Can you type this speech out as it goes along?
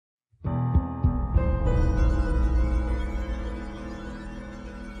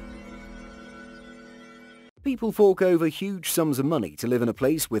People fork over huge sums of money to live in a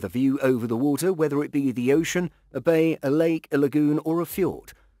place with a view over the water, whether it be the ocean, a bay, a lake, a lagoon, or a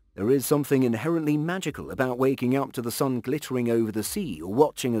fjord. There is something inherently magical about waking up to the sun glittering over the sea or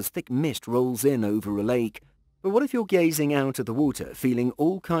watching as thick mist rolls in over a lake. But what if you're gazing out at the water, feeling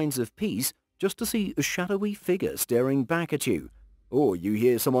all kinds of peace, just to see a shadowy figure staring back at you? Or you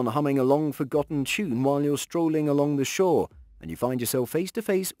hear someone humming a long-forgotten tune while you're strolling along the shore, and you find yourself face to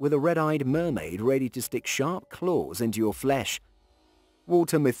face with a red-eyed mermaid ready to stick sharp claws into your flesh.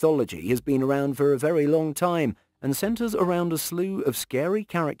 Water mythology has been around for a very long time and centers around a slew of scary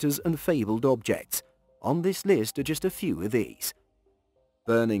characters and fabled objects. On this list are just a few of these.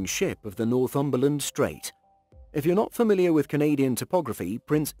 Burning ship of the Northumberland Strait. If you're not familiar with Canadian topography,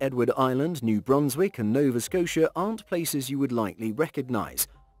 Prince Edward Island, New Brunswick and Nova Scotia aren't places you would likely recognize,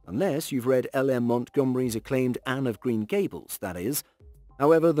 unless you've read L.M. Montgomery's acclaimed Anne of Green Gables, that is.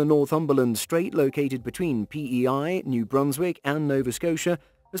 However, the Northumberland Strait, located between PEI, New Brunswick and Nova Scotia,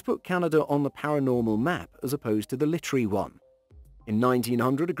 has put Canada on the paranormal map as opposed to the literary one. In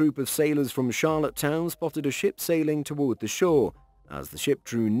 1900, a group of sailors from Charlottetown spotted a ship sailing toward the shore. As the ship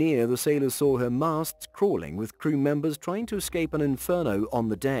drew near, the sailors saw her masts crawling with crew members trying to escape an inferno on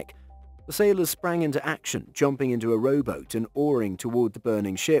the deck. The sailors sprang into action, jumping into a rowboat and oaring toward the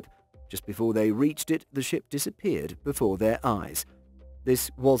burning ship. Just before they reached it, the ship disappeared before their eyes.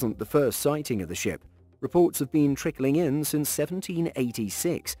 This wasn't the first sighting of the ship. Reports have been trickling in since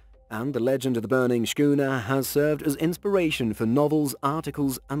 1786, and the legend of the burning schooner has served as inspiration for novels,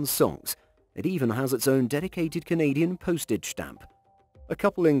 articles and songs. It even has its own dedicated Canadian postage stamp. A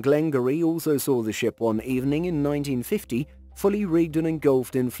couple in Glengarry also saw the ship one evening in 1950, fully rigged and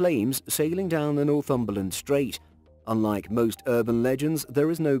engulfed in flames, sailing down the Northumberland Strait. Unlike most urban legends, there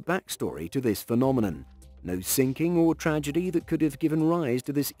is no backstory to this phenomenon. No sinking or tragedy that could have given rise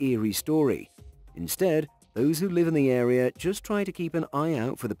to this eerie story. Instead, those who live in the area just try to keep an eye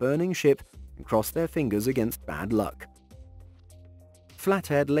out for the burning ship and cross their fingers against bad luck.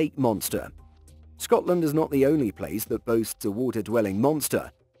 Flathead Lake Monster. Scotland is not the only place that boasts a water-dwelling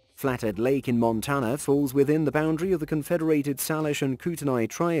monster. Flathead Lake in Montana falls within the boundary of the Confederated Salish and Kootenai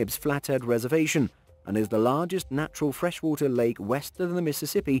Tribes Flathead Reservation and is the largest natural freshwater lake west of the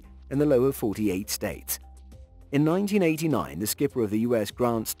Mississippi in the lower 48 states. In 1989, the skipper of the U.S.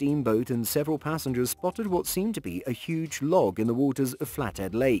 Grant steamboat and several passengers spotted what seemed to be a huge log in the waters of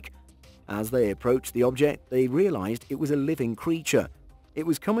Flathead Lake. As they approached the object, they realized it was a living creature. It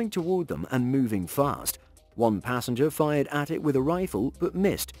was coming toward them and moving fast. One passenger fired at it with a rifle but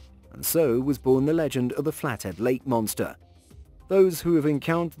missed, and so was born the legend of the Flathead Lake Monster. Those who have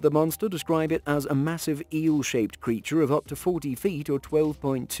encountered the monster describe it as a massive eel-shaped creature of up to 40 feet or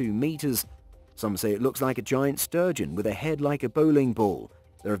 12.2 meters. Some say it looks like a giant sturgeon with a head like a bowling ball.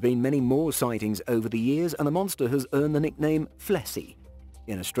 There have been many more sightings over the years, and the monster has earned the nickname Flessy.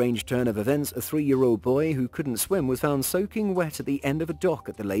 In a strange turn of events, a 3-year-old boy who couldn't swim was found soaking wet at the end of a dock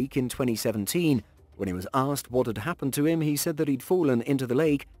at the lake in 2017. When he was asked what had happened to him, he said that he'd fallen into the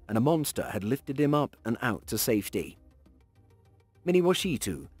lake and a monster had lifted him up and out to safety.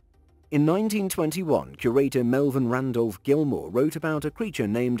 Miniwashitu. In 1921, curator Melvin Randolph Gilmore wrote about a creature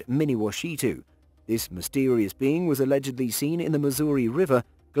named Miniwashitu. This mysterious being was allegedly seen in the Missouri River,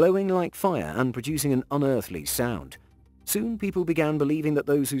 glowing like fire and producing an unearthly sound. Soon people began believing that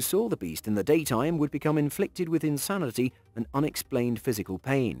those who saw the beast in the daytime would become inflicted with insanity and unexplained physical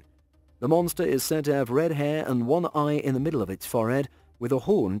pain. The monster is said to have red hair and one eye in the middle of its forehead, with a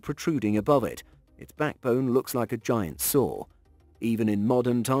horn protruding above it. Its backbone looks like a giant saw. Even in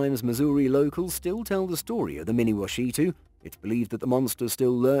modern times, Missouri locals still tell the story of the Miniwashitu. It's believed that the monster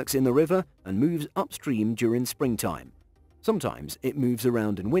still lurks in the river and moves upstream during springtime. Sometimes it moves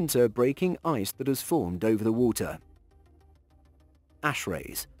around in winter, breaking ice that has formed over the water.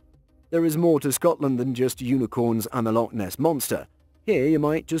 Ashrays. There is more to Scotland than just unicorns and the Loch Ness Monster. Here you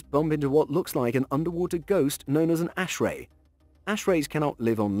might just bump into what looks like an underwater ghost known as an ashray. Ashrays cannot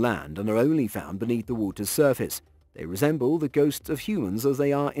live on land and are only found beneath the water's surface. They resemble the ghosts of humans as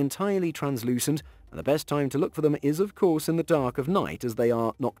they are entirely translucent, and the best time to look for them is of course in the dark of night, as they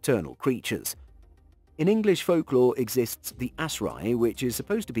are nocturnal creatures. In English folklore exists the ashray, which is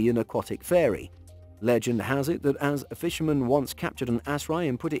supposed to be an aquatic fairy. Legend has it that as a fisherman once captured an ashray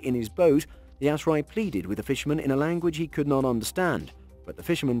and put it in his boat, the ashray pleaded with the fisherman in a language he could not understand, but the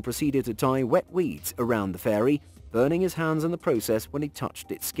fisherman proceeded to tie wet weeds around the fairy, burning his hands in the process when he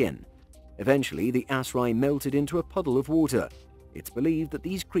touched its skin. Eventually, the ashray melted into a puddle of water. It's believed that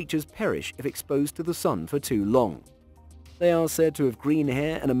these creatures perish if exposed to the sun for too long. They are said to have green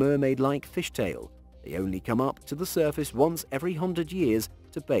hair and a mermaid-like fishtail. They only come up to the surface once every 100 years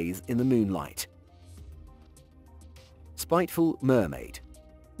to bathe in the moonlight. Spiteful mermaid.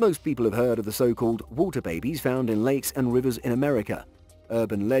 Most people have heard of the so-called water babies found in lakes and rivers in America.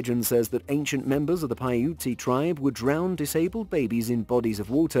 Urban legend says that ancient members of the Paiute tribe would drown disabled babies in bodies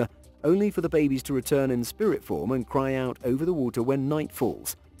of water, only for the babies to return in spirit form and cry out over the water when night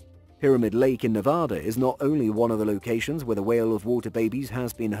falls. Pyramid Lake in Nevada is not only one of the locations where the wail of water babies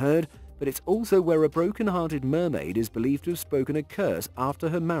has been heard, but it's also where a broken-hearted mermaid is believed to have spoken a curse after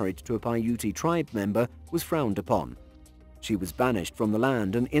her marriage to a Paiute tribe member was frowned upon. She was banished from the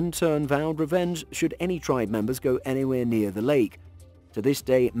land and in turn vowed revenge should any tribe members go anywhere near the lake. To this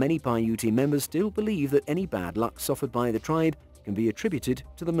day, many Paiute members still believe that any bad luck suffered by the tribe can be attributed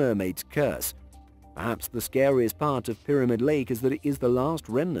to the mermaid's curse. Perhaps the scariest part of Pyramid Lake is that it is the last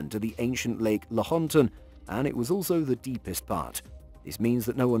remnant of the ancient lake Lahontan, and it was also the deepest part. This means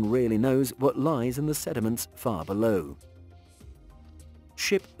that no one really knows what lies in the sediments far below.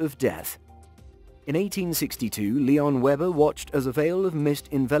 Ship of Death. In 1862, Leon Webber watched as a veil of mist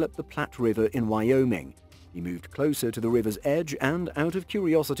enveloped the Platte River in Wyoming. He moved closer to the river's edge and, out of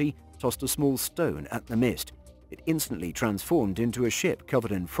curiosity, tossed a small stone at the mist. It instantly transformed into a ship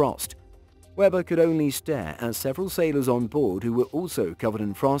covered in frost. Webber could only stare as several sailors on board, who were also covered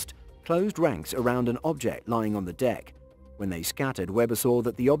in frost, closed ranks around an object lying on the deck. When they scattered, Webber saw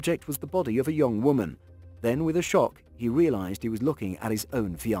that the object was the body of a young woman. Then, with a shock, he realized he was looking at his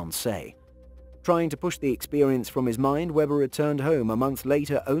own fiancée. Trying to push the experience from his mind, Webber returned home a month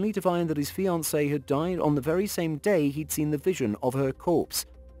later only to find that his fiancée had died on the very same day he'd seen the vision of her corpse.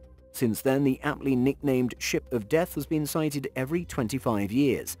 Since then, the aptly nicknamed Ship of Death has been sighted every 25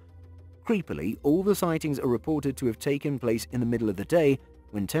 years. Creepily, all the sightings are reported to have taken place in the middle of the day,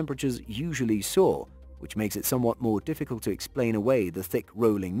 when temperatures usually soar, which makes it somewhat more difficult to explain away the thick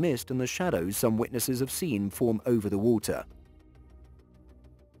rolling mist and the shadows some witnesses have seen form over the water.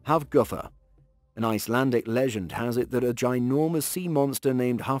 Hafgufur. An Icelandic legend has it that a ginormous sea monster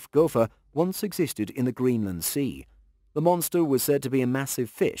named Hafgufur once existed in the Greenland Sea. The monster was said to be a massive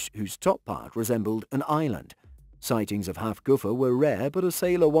fish whose top part resembled an island. Sightings of Hafgufur were rare, but a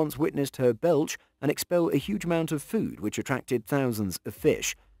sailor once witnessed her belch and expel a huge amount of food which attracted thousands of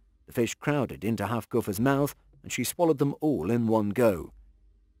fish. The fish crowded into Hafgufur's mouth and she swallowed them all in one go.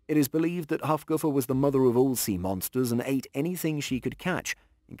 It is believed that Hafgufur was the mother of all sea monsters and ate anything she could catch,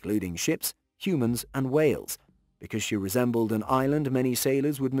 including ships, humans and whales. Because she resembled an island, many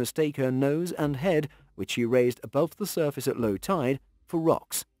sailors would mistake her nose and head, which she raised above the surface at low tide, for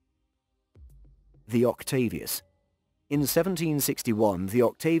rocks. The Octavius. In 1761, the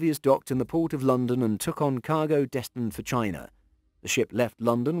Octavius docked in the port of London and took on cargo destined for China. The ship left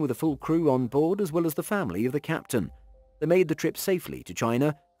London with a full crew on board as well as the family of the captain. They made the trip safely to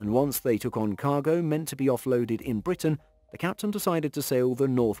China, and once they took on cargo meant to be offloaded in Britain, the captain decided to sail the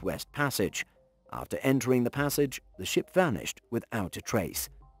Northwest Passage. After entering the passage, the ship vanished without a trace.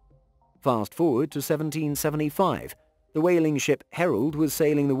 Fast forward to 1775. The whaling ship Herald was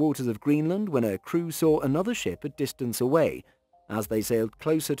sailing the waters of Greenland when her crew saw another ship a distance away. As they sailed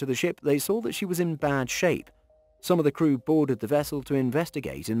closer to the ship, they saw that she was in bad shape. Some of the crew boarded the vessel to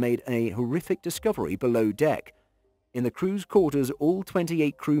investigate and made a horrific discovery below deck. In the crew's quarters, all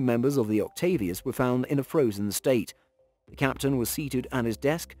 28 crew members of the Octavius were found in a frozen state. The captain was seated at his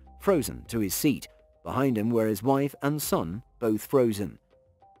desk, frozen to his seat. Behind him were his wife and son, both frozen.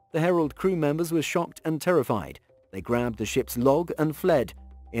 The Herald crew members were shocked and terrified. They grabbed the ship's log and fled.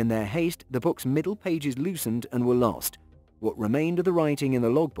 In their haste, the book's middle pages loosened and were lost. What remained of the writing in the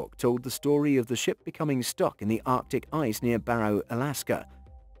logbook told the story of the ship becoming stuck in the Arctic ice near Barrow, Alaska.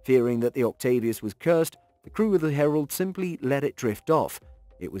 Fearing that the Octavius was cursed, the crew of the Herald simply let it drift off.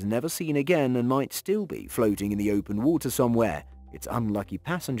 It was never seen again and might still be floating in the open water somewhere, its unlucky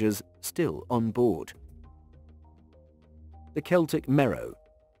passengers still on board. The Celtic Merrow.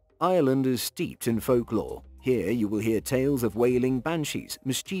 Ireland is steeped in folklore. Here you will hear tales of wailing banshees,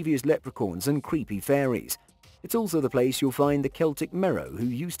 mischievous leprechauns and creepy fairies. It's also the place you'll find the Celtic Merrow, who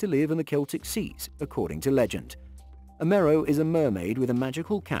used to live in the Celtic seas, according to legend. A merrow is a mermaid with a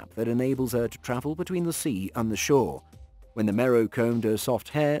magical cap that enables her to travel between the sea and the shore. When the merrow combed her soft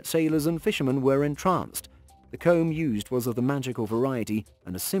hair, sailors and fishermen were entranced. The comb used was of the magical variety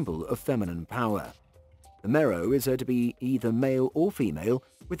and a symbol of feminine power. The merrow is said to be either male or female,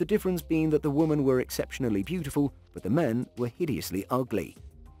 with the difference being that the women were exceptionally beautiful, but the men were hideously ugly.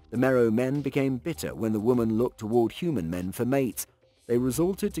 The merrow men became bitter when the woman looked toward human men for mates. They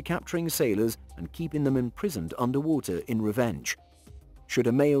resorted to capturing sailors and keeping them imprisoned underwater in revenge. Should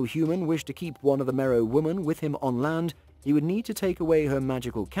a male human wish to keep one of the merrow women with him on land, he would need to take away her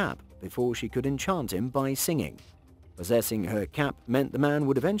magical cap before she could enchant him by singing. Possessing her cap meant the man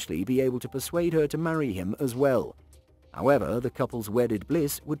would eventually be able to persuade her to marry him as well. However, the couple's wedded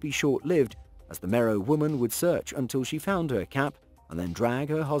bliss would be short-lived, as the Merrow woman would search until she found her cap and then drag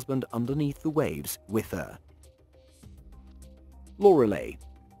her husband underneath the waves with her. Loreley.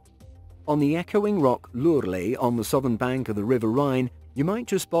 On the echoing rock Loreley on the southern bank of the River Rhine, you might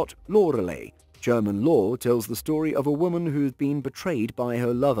just spot Loreley. German lore tells the story of a woman who had been betrayed by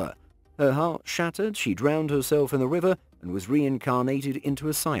her lover. Her heart shattered, she drowned herself in the river and was reincarnated into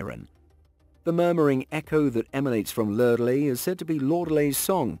a siren. The murmuring echo that emanates from Loreley is said to be Loreley's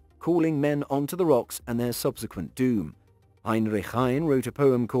song, calling men onto the rocks and their subsequent doom. Heinrich Heine wrote a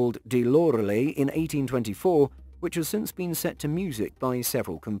poem called Die Loreley in 1824, which has since been set to music by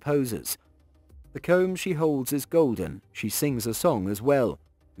several composers. The comb she holds is golden, she sings a song as well,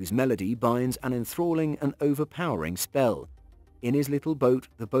 whose melody binds an enthralling and overpowering spell. In his little boat,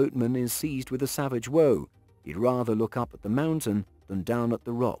 the boatman is seized with a savage woe. He'd rather look up at the mountain than down at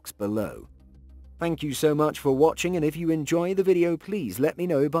the rocks below. Thank you so much for watching, and if you enjoy the video, please let me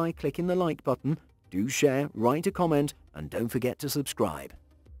know by clicking the like button. Do share, write a comment, and don't forget to subscribe.